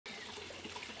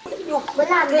Dục mới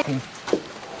làm đi.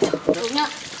 Đúng nhá.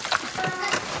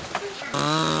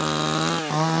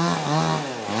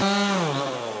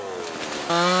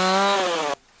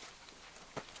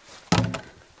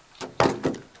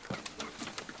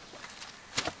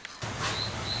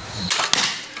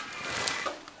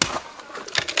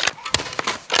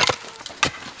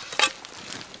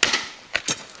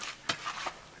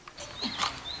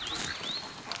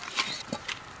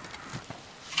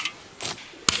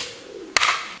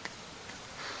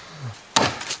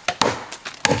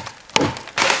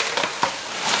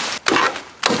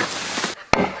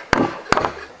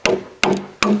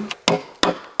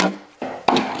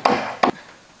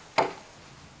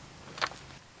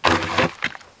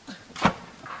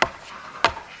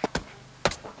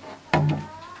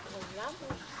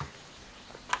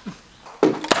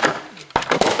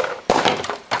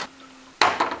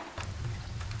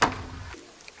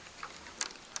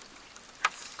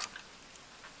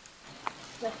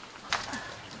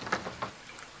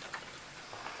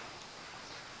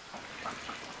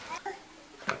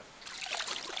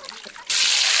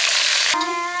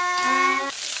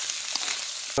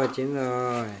 Rồi chín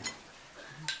rồi.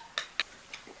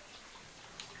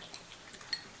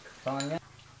 Con nhé.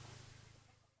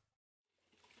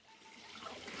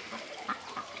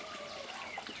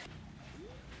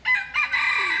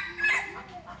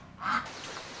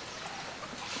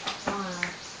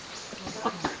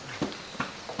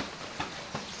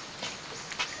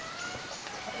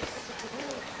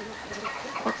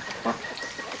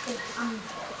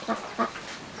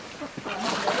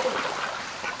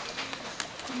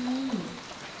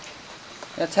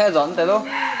 야, 차에 넣었는데도?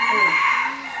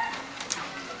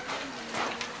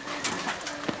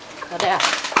 Ở đây à?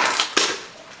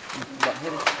 Bận hết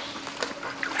đi.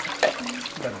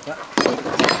 Bận quá.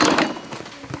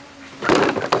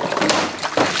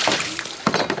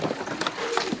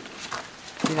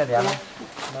 Đi là đẹp không?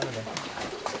 Đó là đẹp.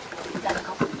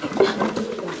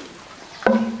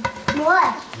 Bố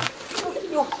ơi,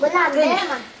 Dục mới làm đi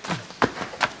mà.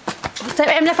 Xem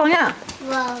em nhé Phong nhá.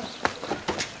 Vâng.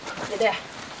 Để đây à?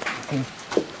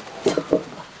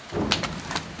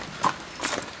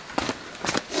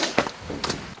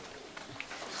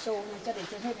 Show này cho để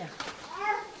trên hết nhỉ?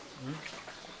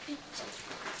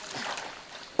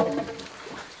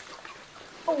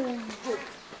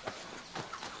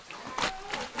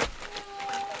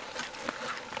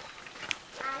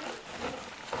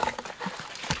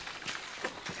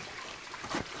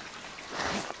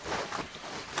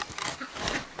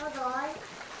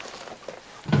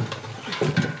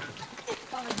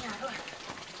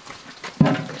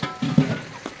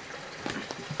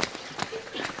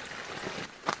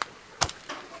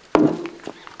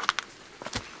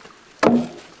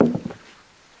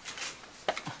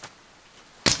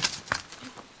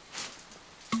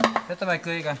 Thế tao mày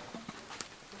cười kìa.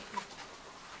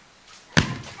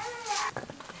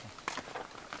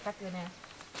 Cắt cười nè.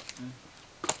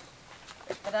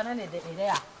 Cái đó nó để đây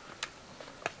à?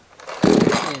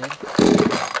 Gì đấy?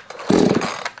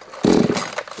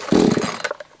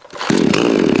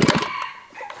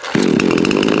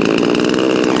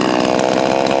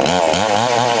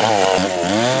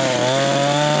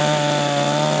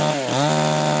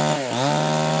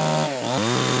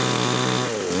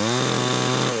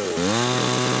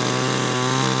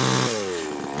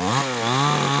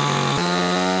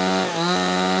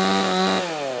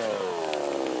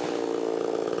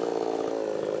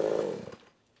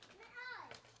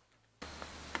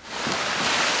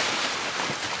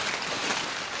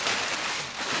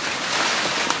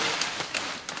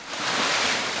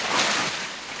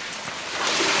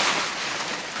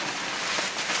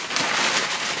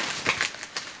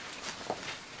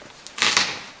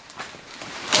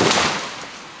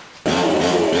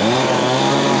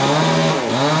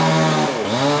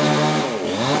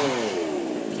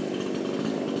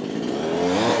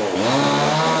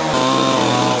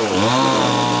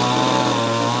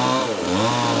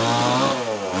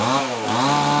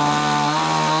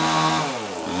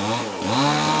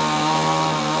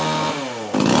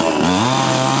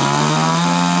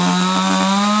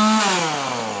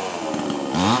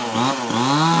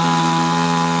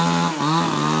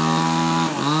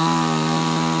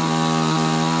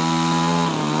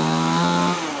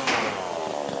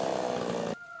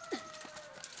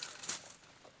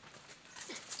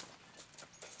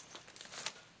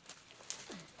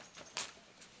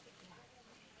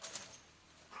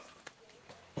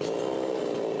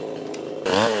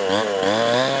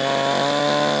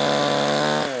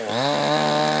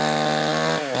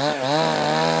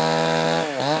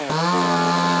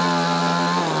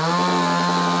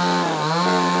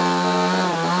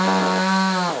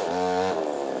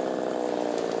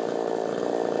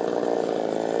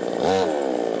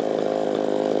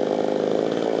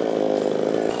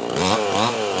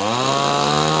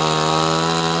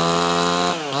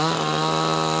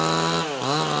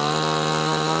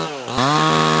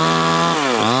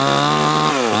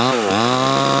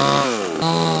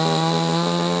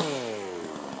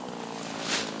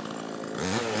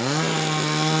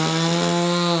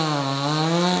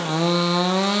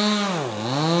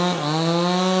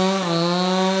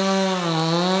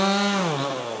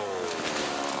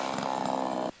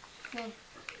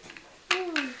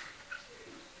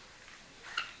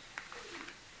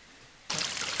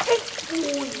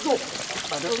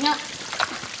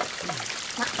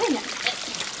 nặng thế nhỉ.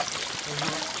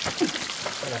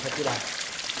 Đây là cái gì đây?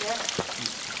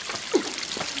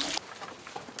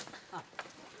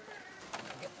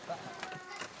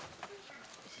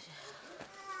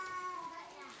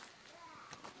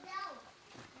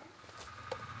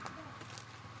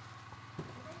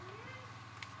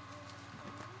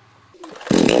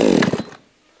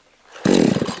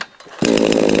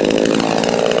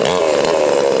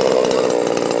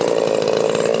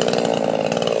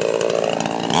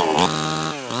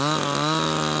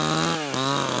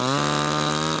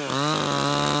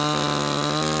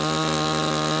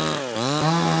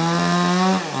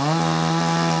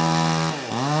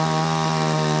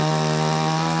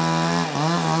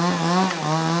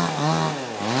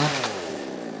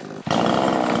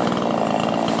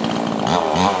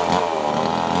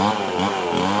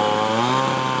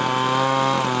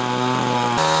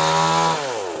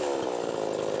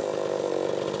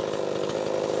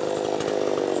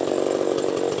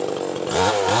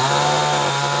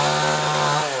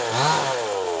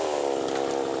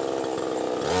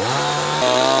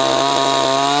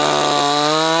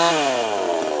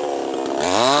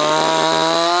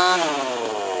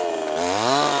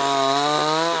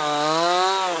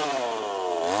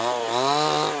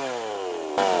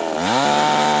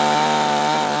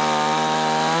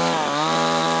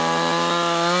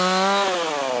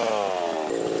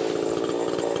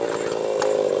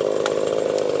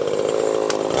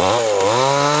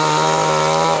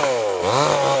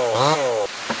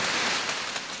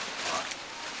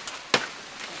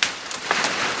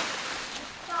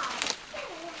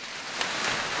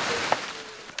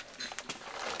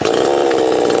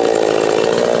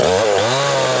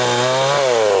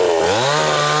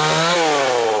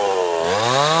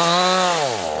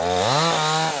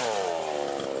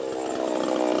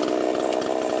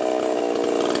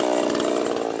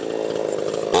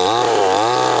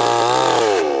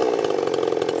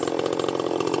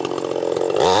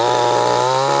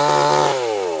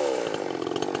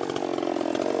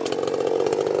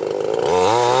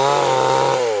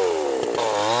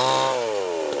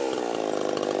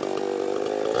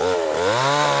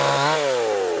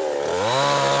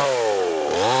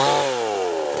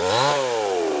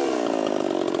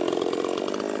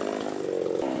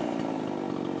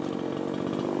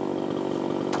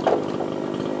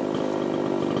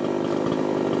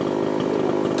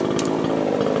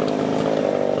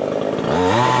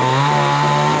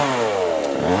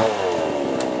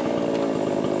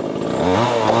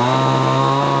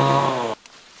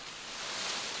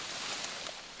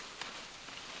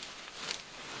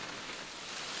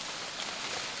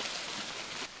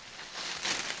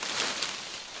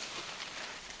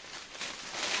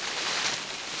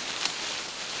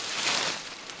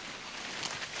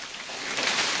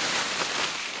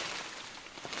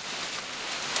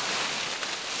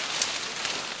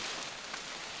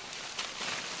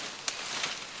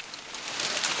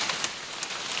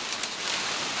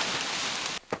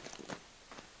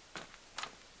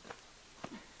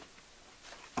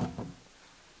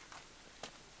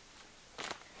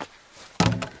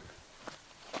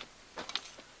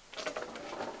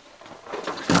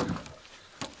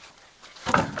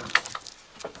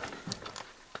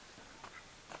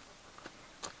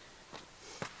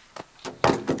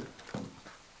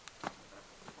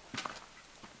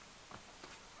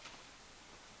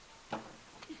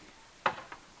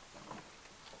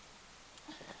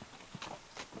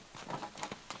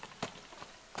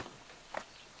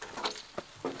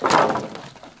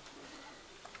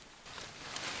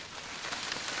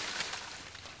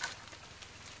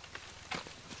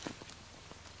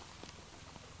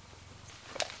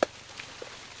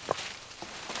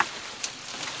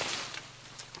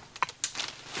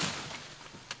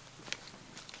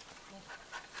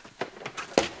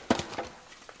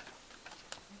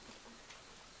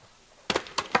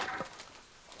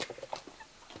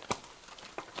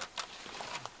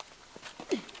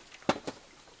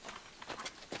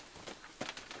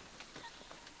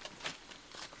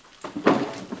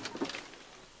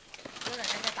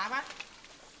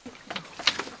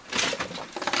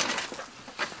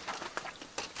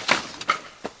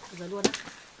 Giờ luôn á.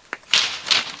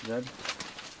 Rồi.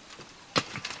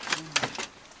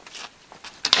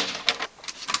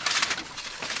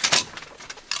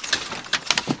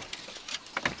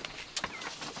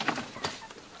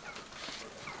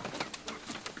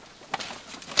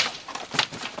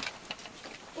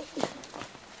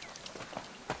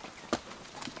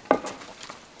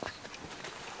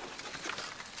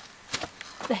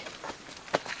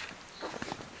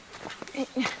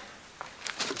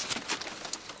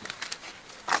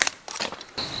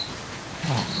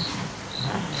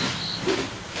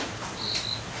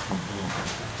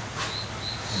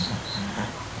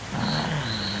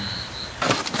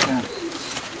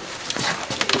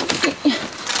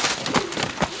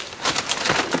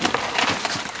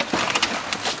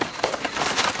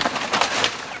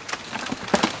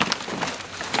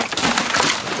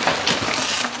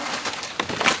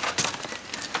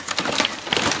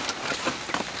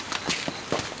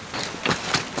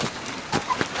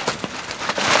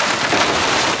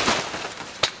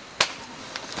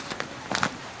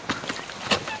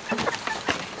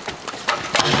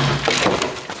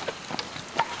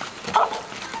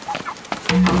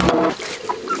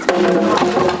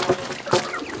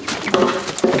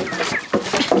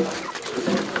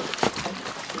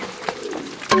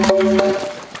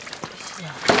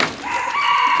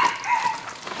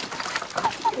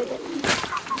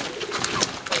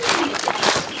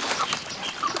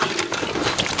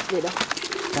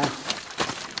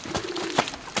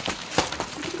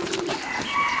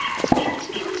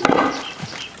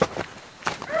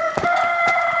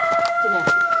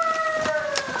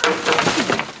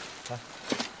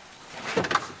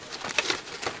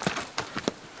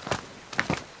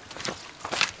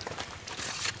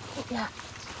 Dạ.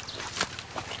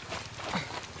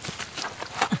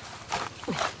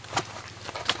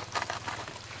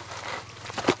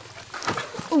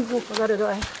 Ra được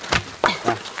rồi.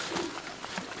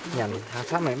 Nhằm thả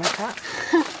sát mấy mắt khác.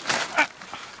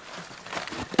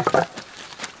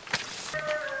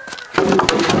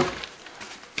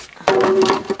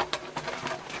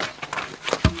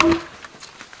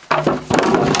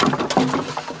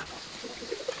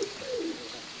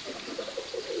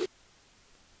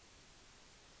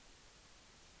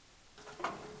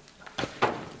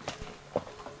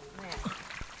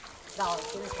 Rồi,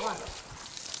 cái này có à?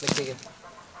 Lên kia.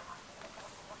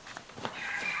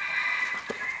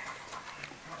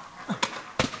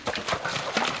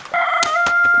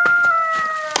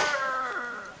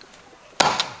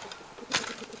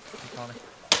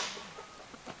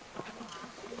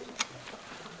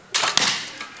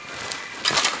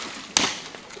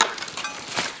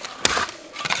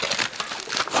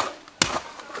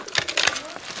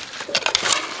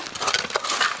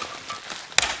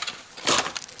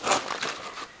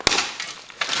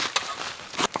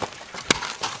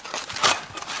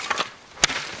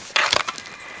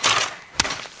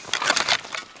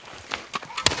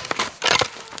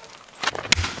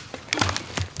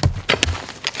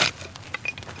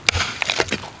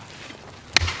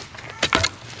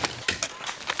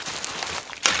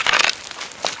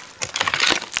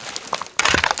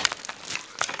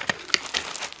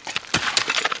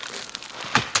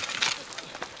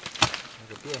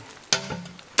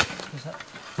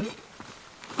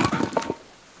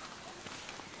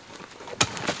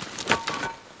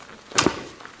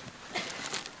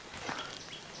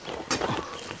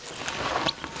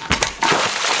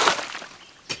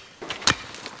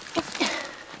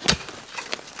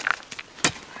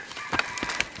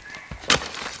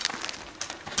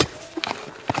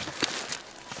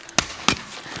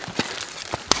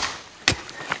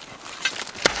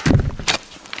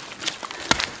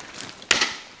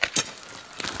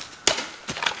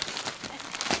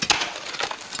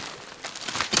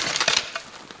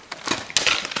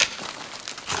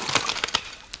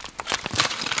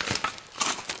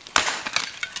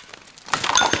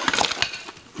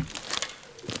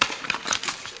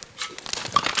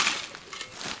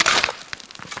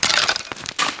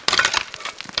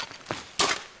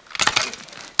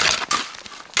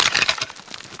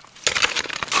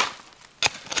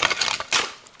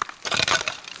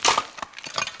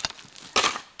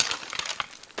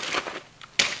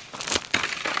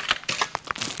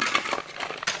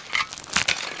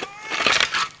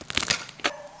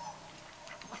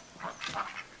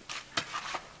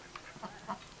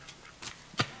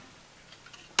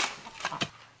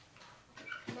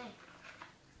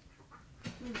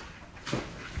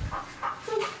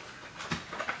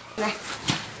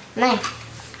 Này.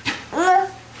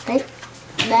 Đấy.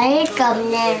 Đấy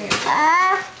cầm nè.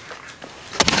 À.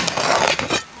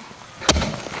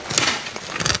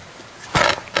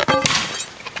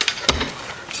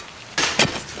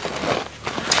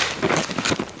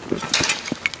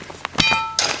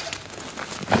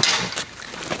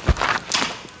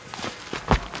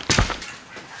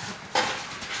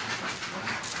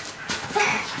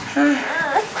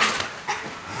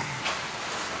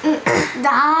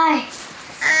 Rồi.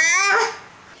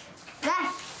 Đây.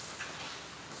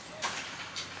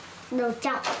 Đồ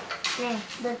trọng nè,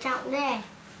 đồ trọng đây.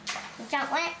 Đồ trọng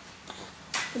ấy.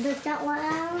 Đồ trọng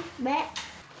quá bé.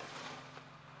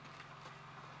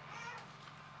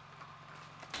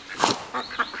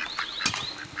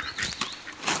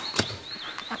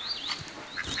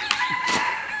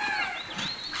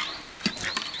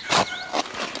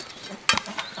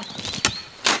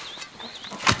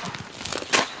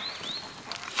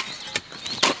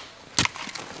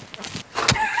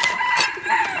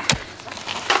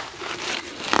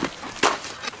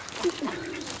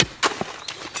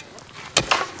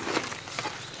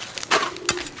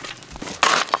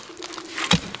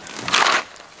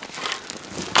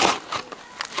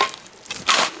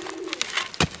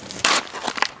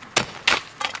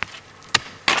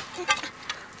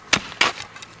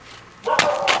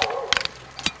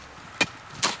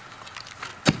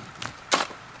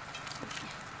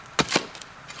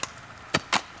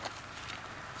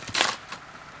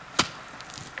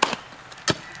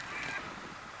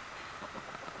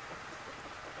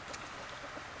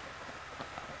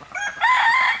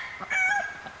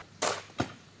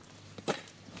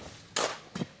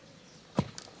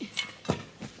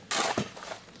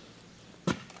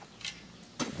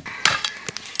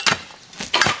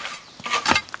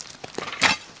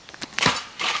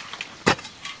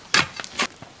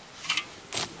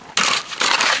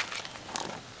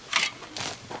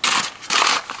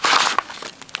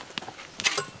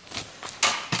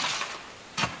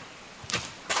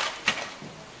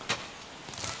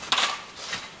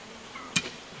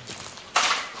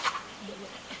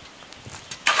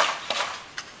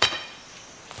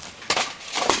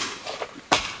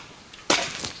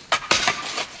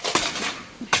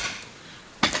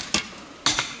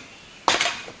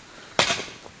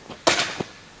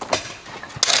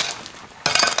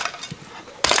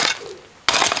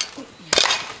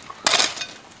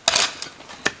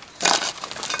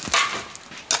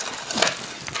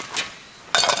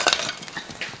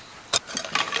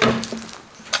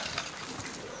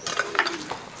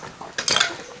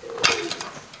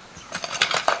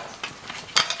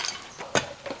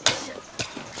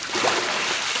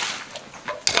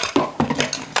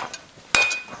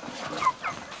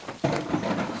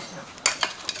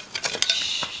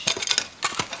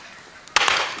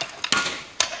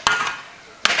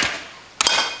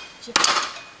 Hết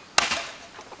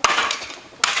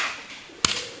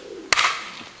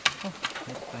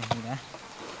tay gì đã.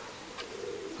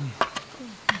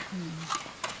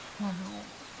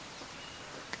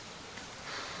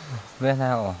 Về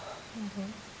nào?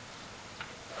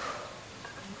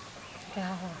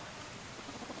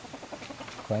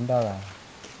 Quán đâu là?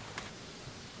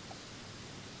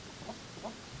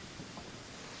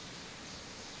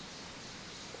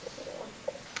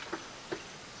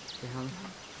 Thấy không?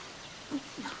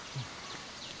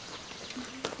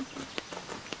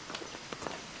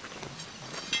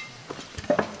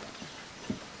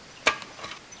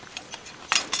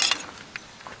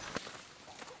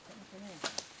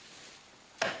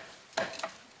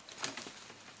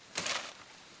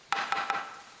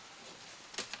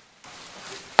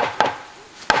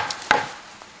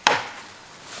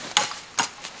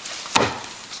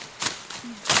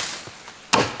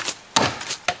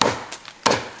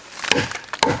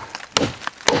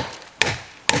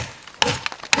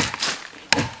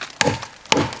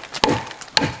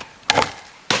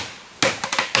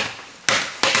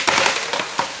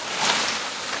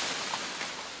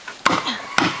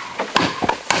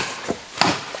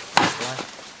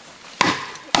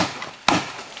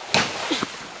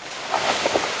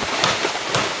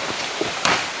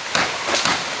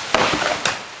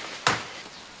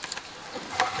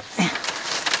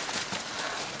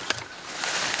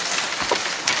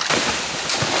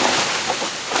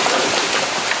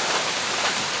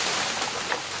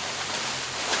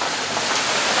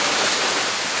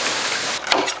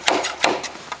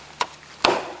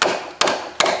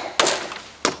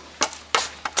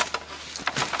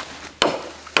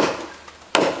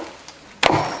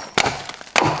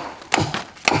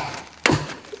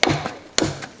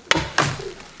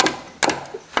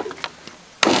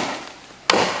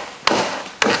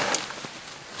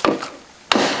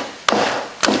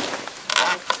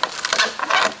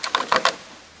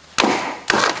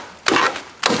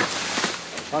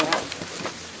 Vâng ạ.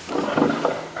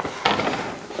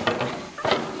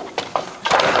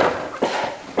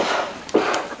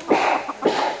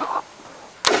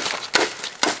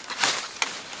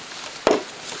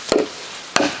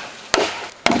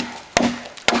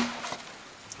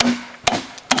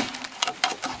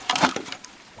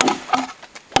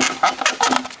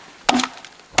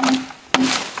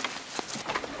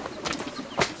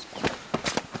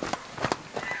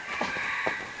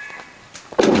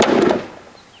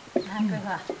 Hai cây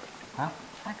thôi à? Hả?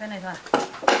 Hai cây này thôi à?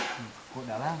 Cột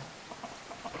đảo ra.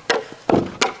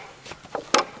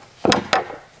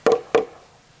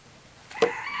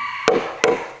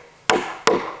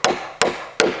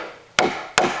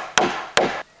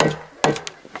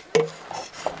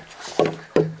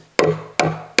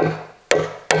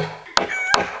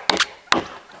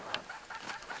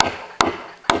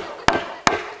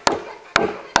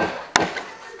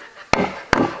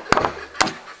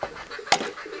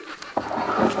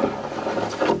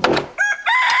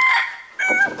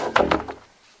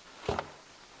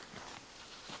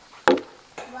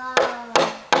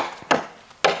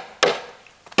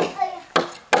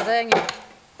 Vào đây anh nhỉ?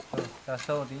 Ra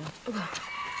sâu tí.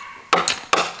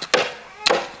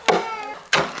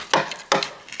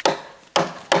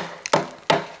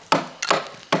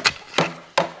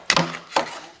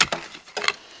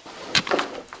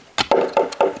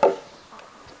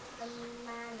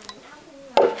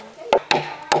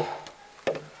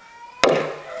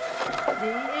 Để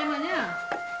ý em rồi nhá.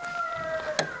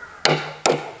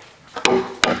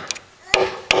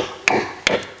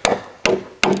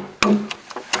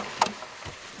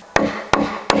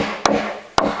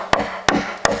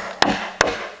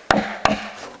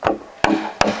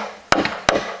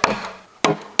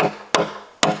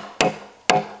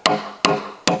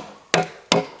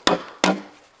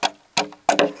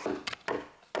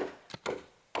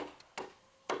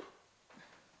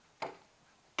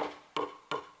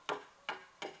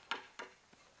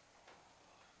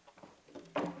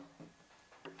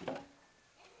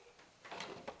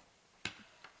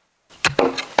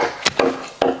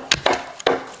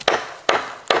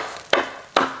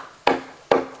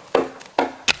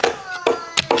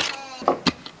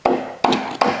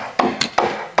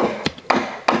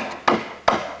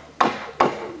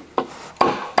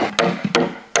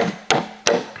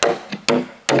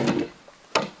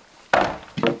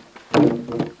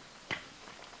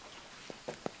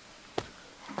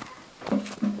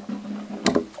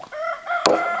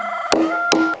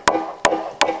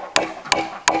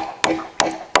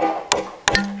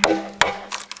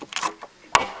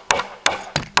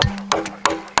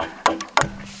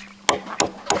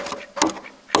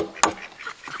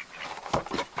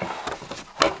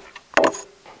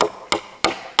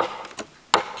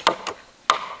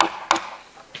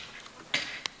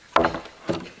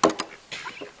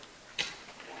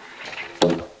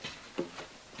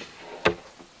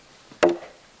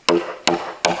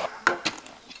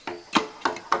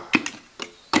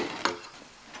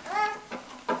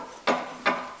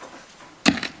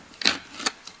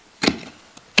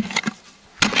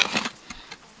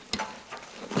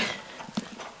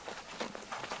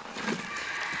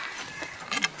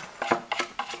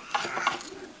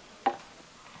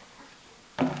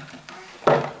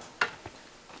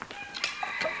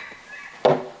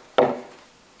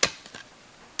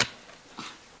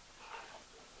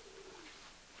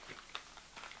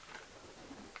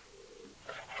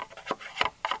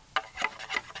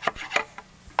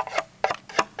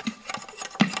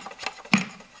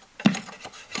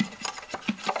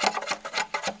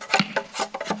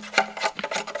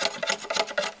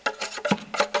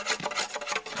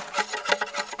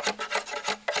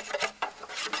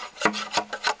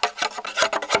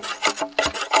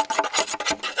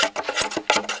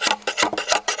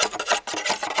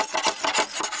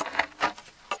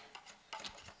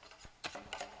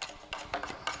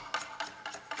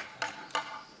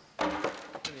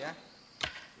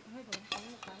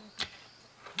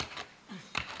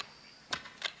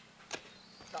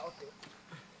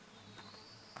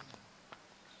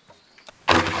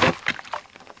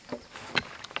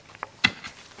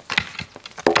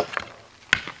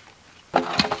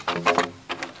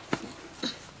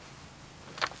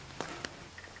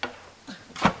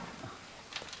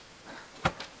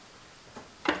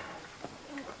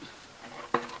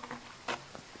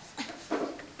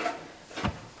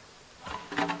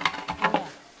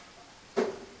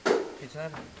 Sir.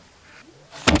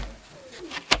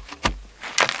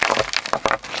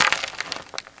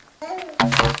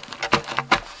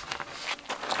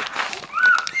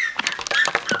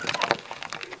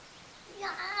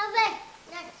 Dạ về.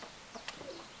 Này.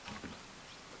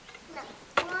 Nè.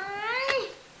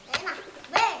 Đấy. Đấy nào.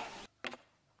 Về.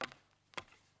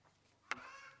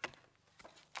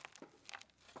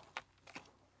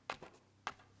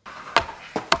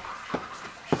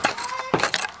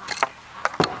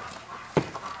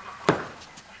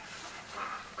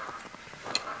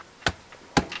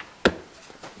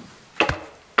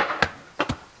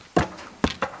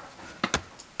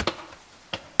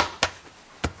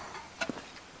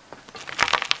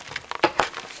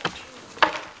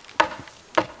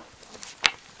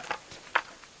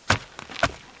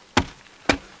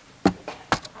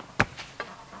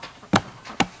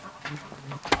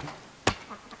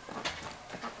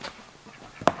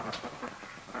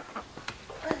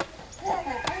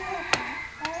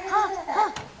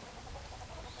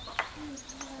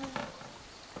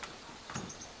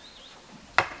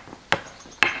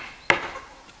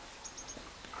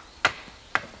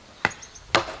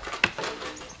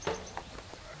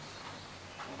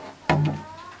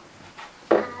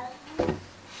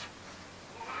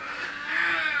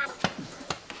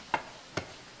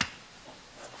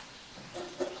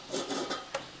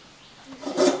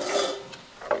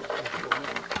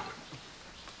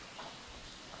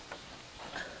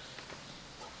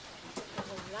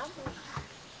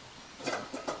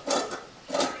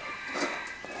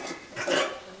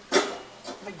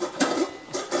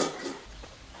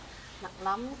 Nặng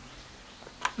lắm.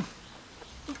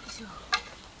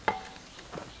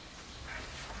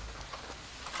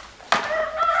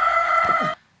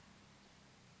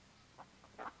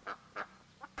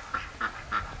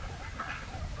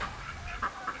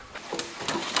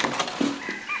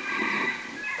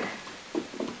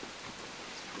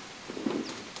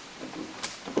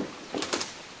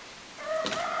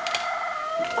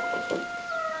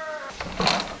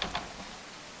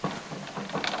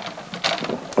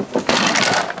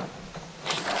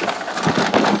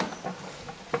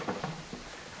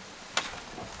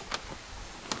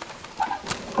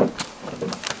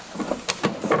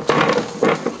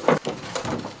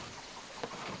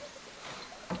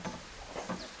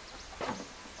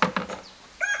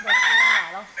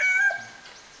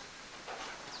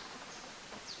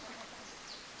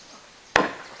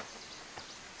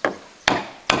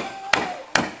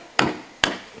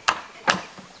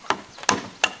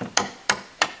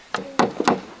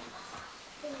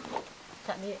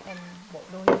 Chặn đi em bộ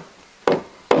đôi.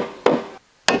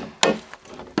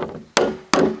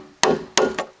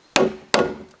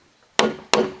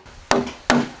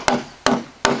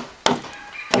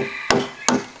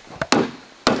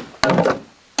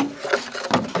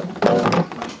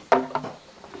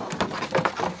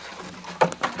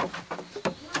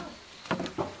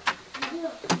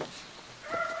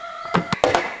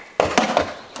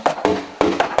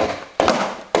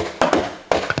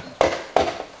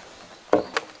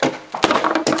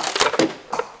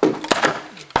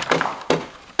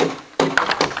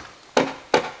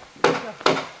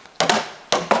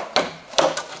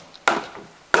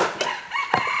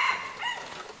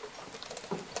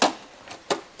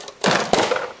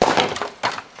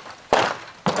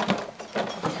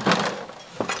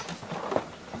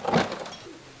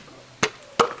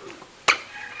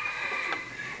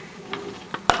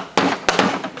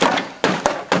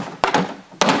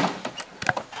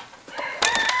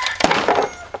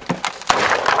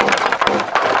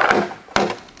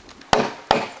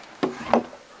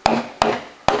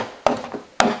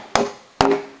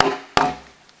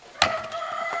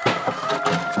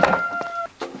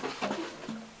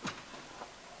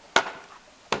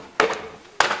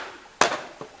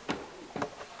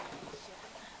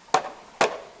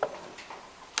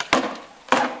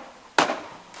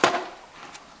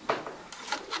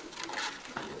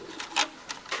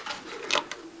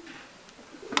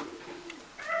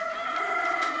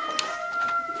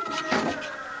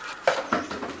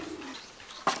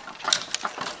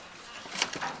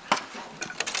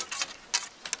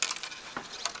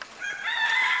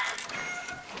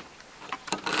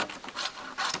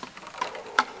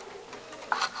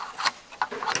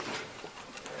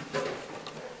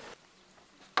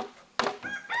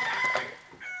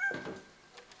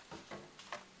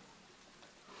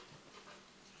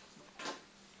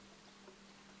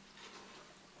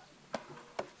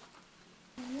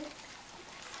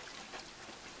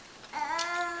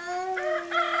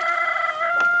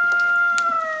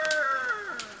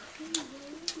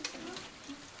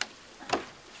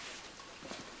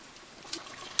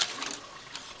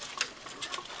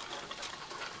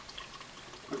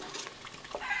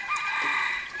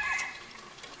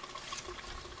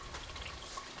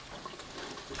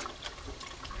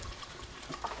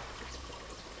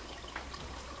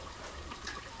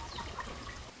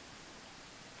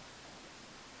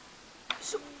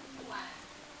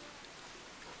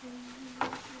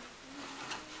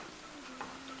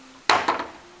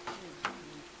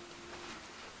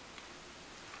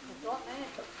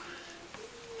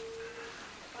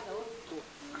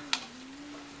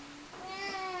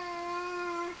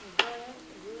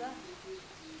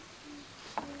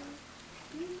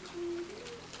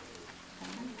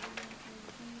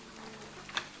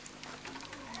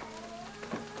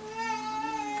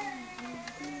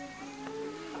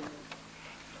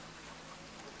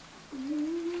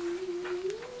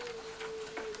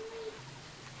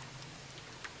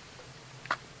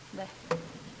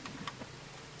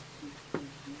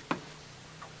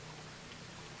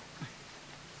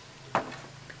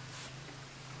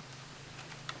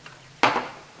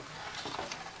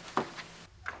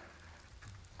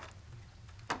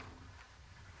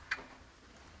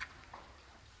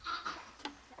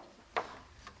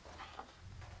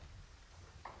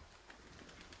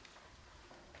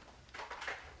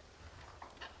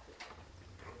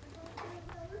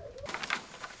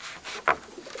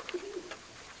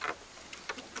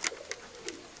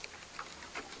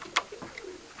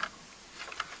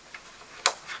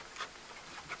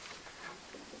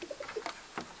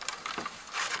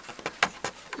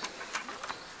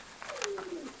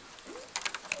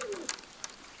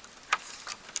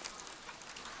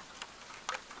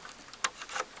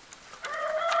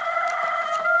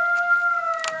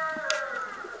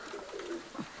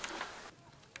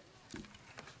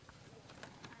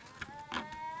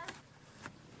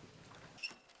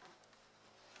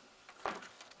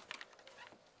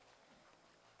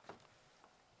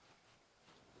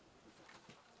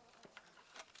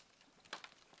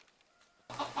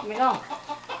 Mày không?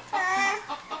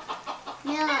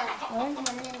 Nhờ. Mình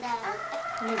lên đà.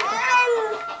 Đẹp.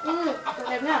 Ừ.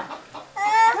 Đẹp nhá.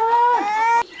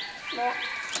 Đẹp.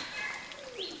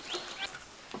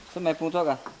 Sao mày phun thuốc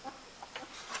à?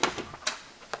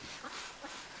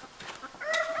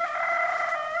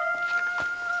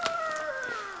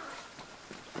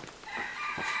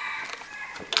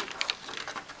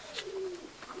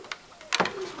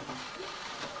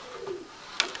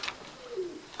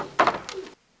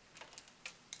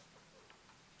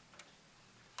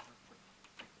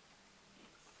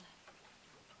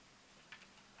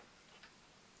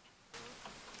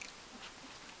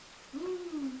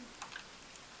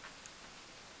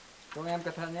 Con em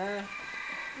cẩn thận nhé.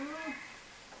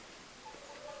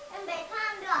 Em bé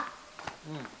tham được.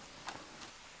 Ừ.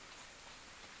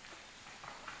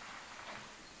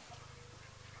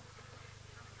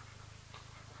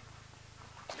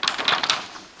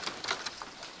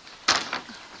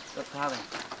 Rất tha này.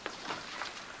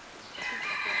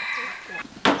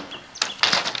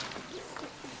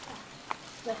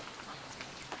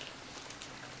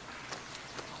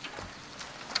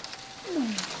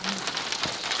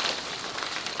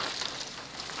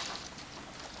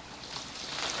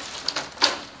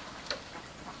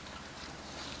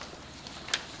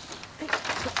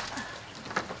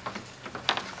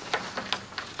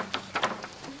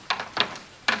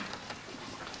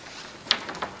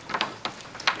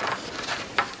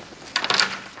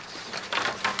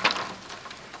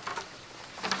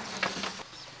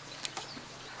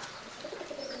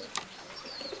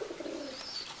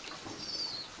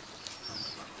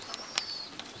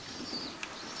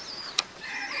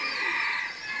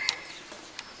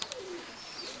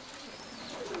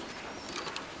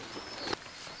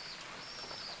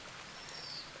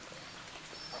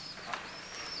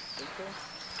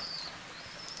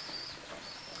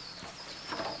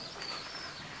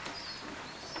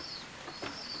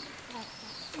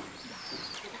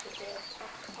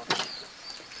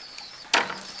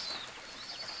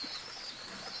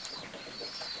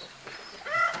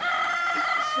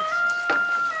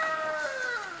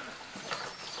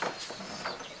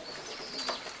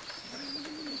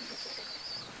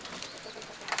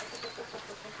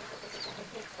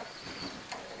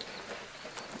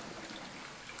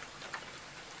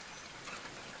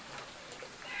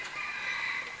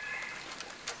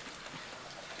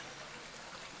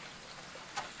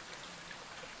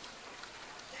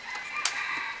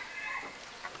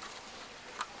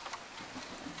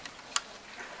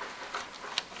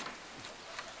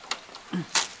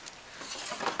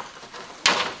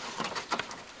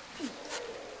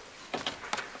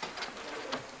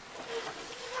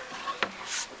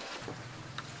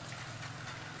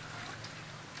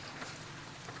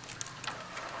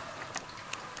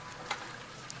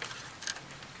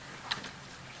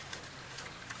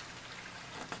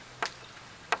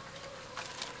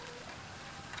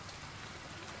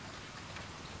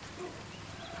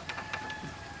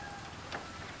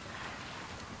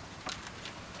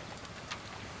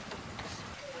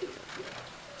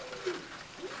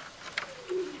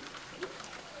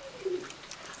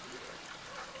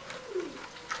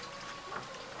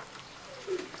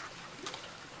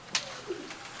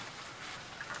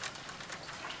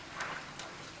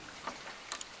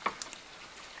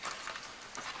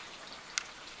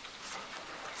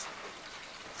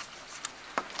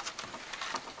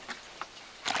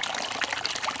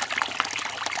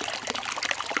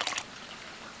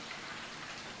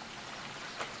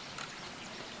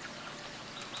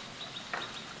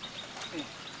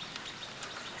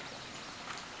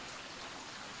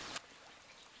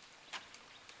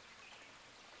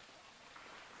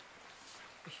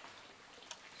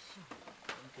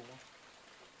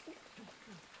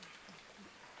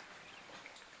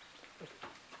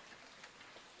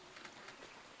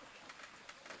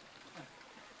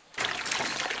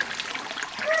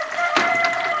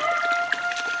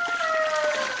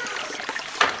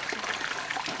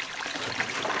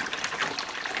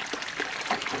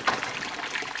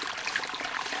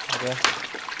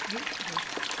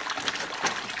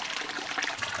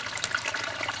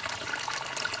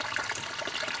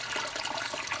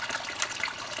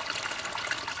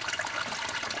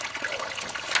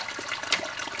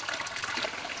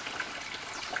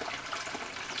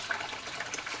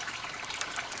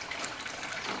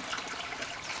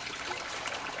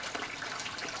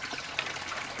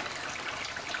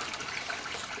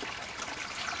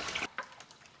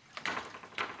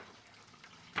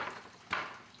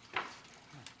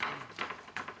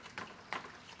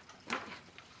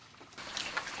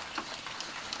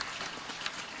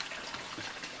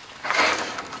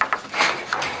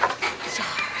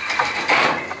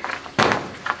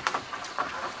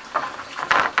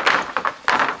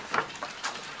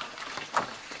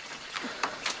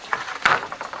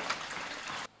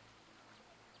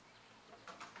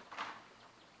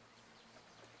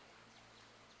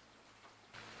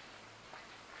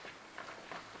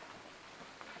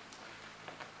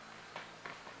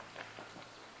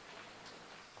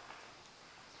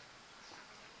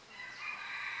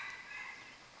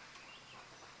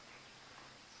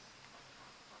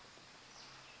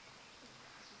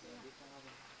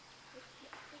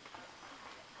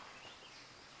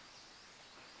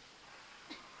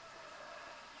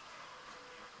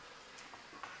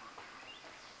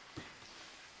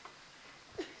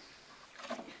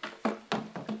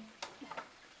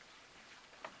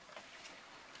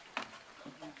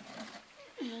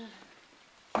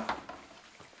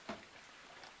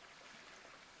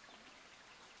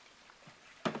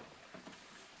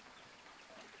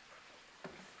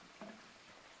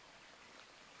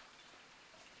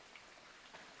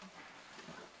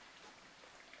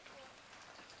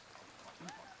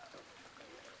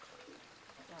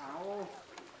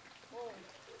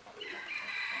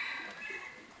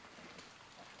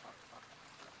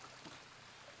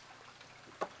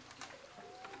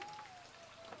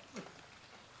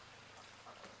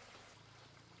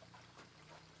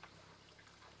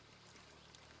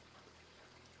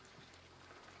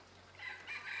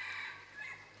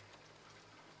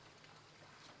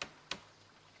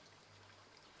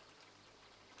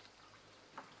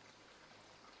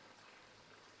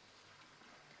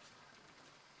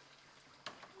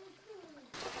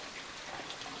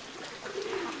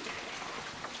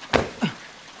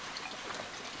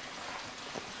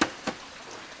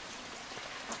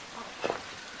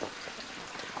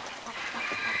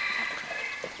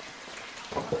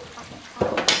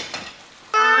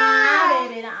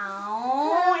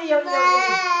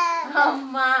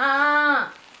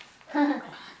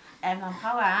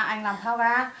 Khao gà, anh làm khao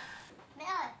gà. Mẹ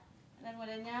ơi. Đây ngồi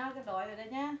đây nhá, cái đói ở đây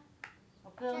nhá.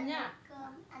 Nấu cơm nhá. Cơm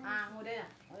ăn. À ngồi đây à,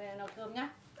 ngồi đây nấu cơm nhá.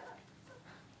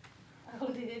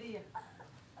 Không thì đây đi à.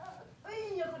 Ui,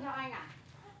 nhớ con theo anh à?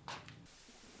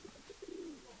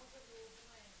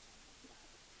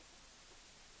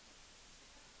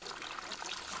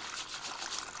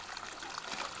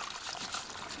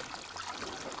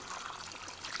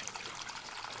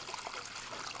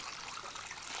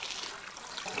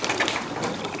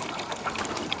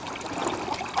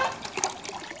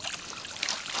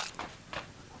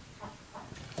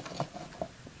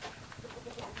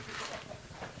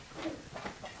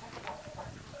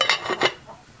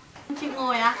 Chịu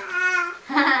ngồi à?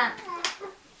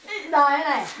 Đói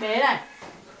này, bế này.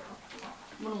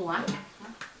 Muốn ngủ á?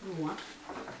 Ngủ á?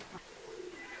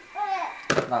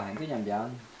 Vào hẹn cứ nhầm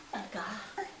dọn. Cá.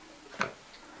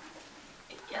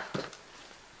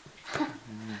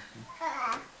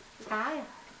 Cá kìa,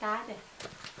 cá kìa.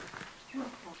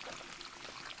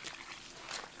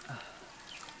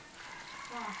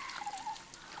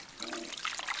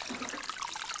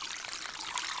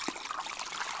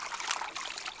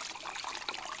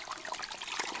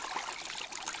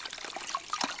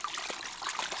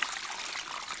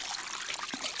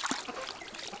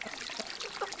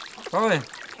 Thôi,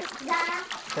 Dạ.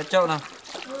 cái chậu nào.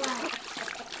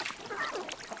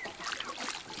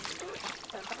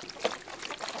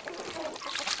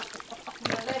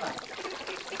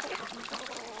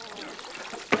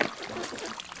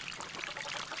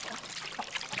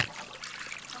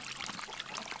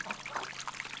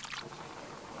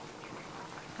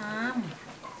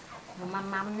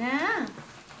 Mắm nhá.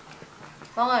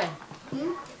 Con ơi,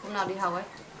 Ừ? hôm nào đi học ấy?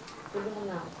 Tôi biết hôm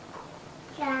nào.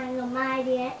 Chàng ngày mai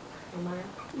đi ấy. Ngày mai.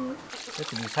 Ừ. Cái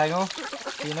chỉ xay không?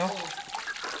 Đi đâu?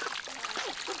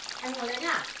 Em ngồi đây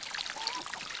nhá.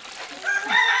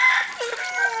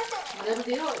 Ngồi đây một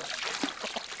tí thôi.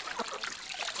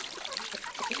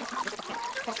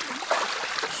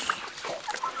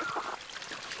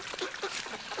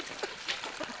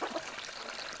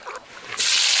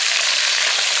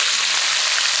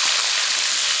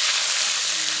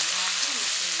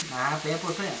 À, bé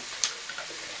bột đấy.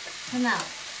 Thế nào?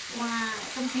 Wow,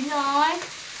 cơm chín rồi.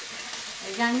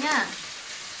 Để rang nhá.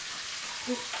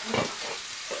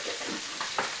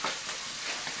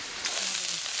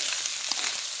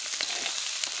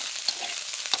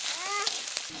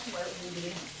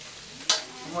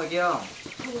 Ngồi kia không?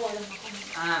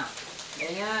 À,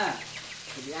 đây nhá.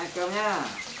 Đi ăn cơm nhá.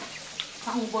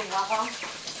 Không buồn quá con.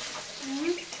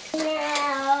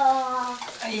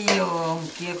 Ây dồi,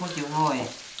 kia không chịu ngồi.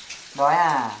 Đói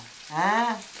à?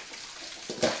 Hả?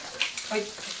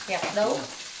 Ôi, Kẹp đâu.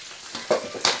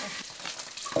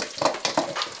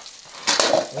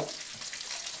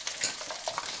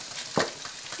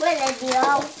 Bây là gì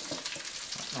không?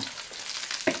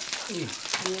 ui,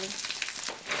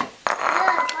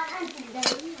 Con ăn gì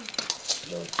đấy?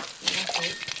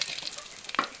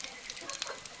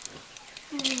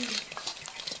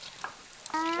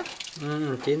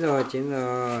 Rồi, chín rồi, chín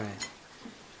rồi.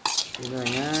 Chín rồi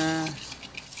nhá.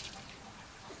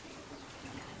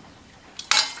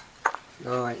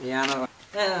 Rồi, đi ăn rồi.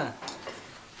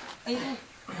 ấy,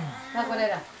 ra qua đây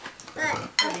nào.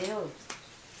 Để thôi.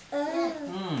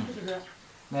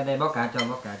 Đây, đây, bóc cá cho,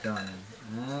 bóc cá cho. Đó,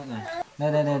 này.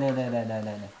 Đây, đây, đây, đây, đây, đây, đây,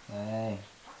 đây, đây. Đây.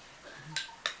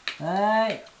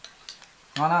 Đấy.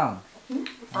 Ngon không?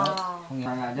 Không nghĩ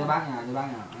là đưa bác nhà, đưa bác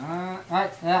nhà. Đó. Đấy,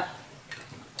 đây.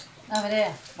 À, về đây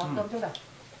à? Bỏ cơm chút nào.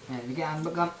 Này, đi cái ăn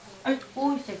bữa cơm.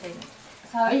 Ui, trời trời.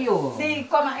 Sao Ấy dồi. đi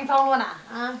qua mạng anh Phong luôn à?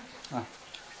 À. Rồi.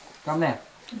 Cơm này.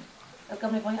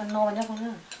 Cơm này con ăn no vào nhá con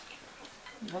nhá.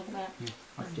 Vâng, các em.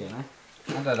 Phát triển đấy.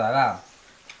 Ăn rồi rồi vào.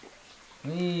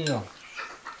 Ý dồi.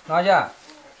 Nói chưa?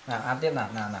 Nào, ăn tiếp nào,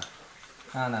 nào, nào.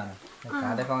 Nào, nào.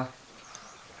 Cá đây Phong ơi.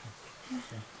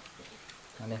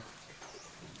 Ăn đi.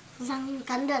 Răng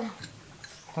cắn được à?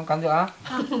 Không cắn được á?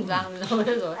 Răng rồi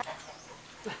rồi.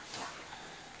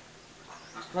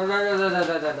 Rồi, rồi, rồi, rồi,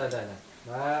 rồi, rồi, rồi, rồi.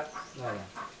 Đó, rồi.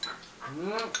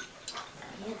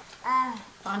 À.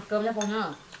 Con ăn cơm nhá Phong nhá.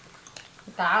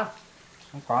 Cá không?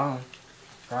 Không có rồi.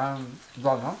 Cá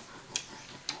giòn lắm.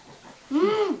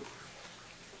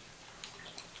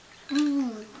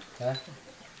 Đây.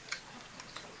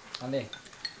 Ăn đi.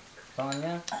 Con ăn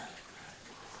nhá.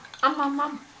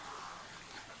 Âm.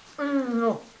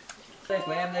 Đây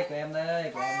của em đây, của em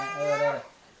đây, của em đây. Đây.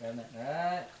 Của em này.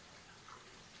 Đấy.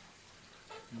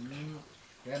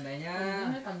 Của em này nhá.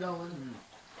 Hết cầm dầu rồi.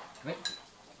 Đấy.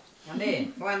 Ăn đi,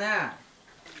 không ăn nha.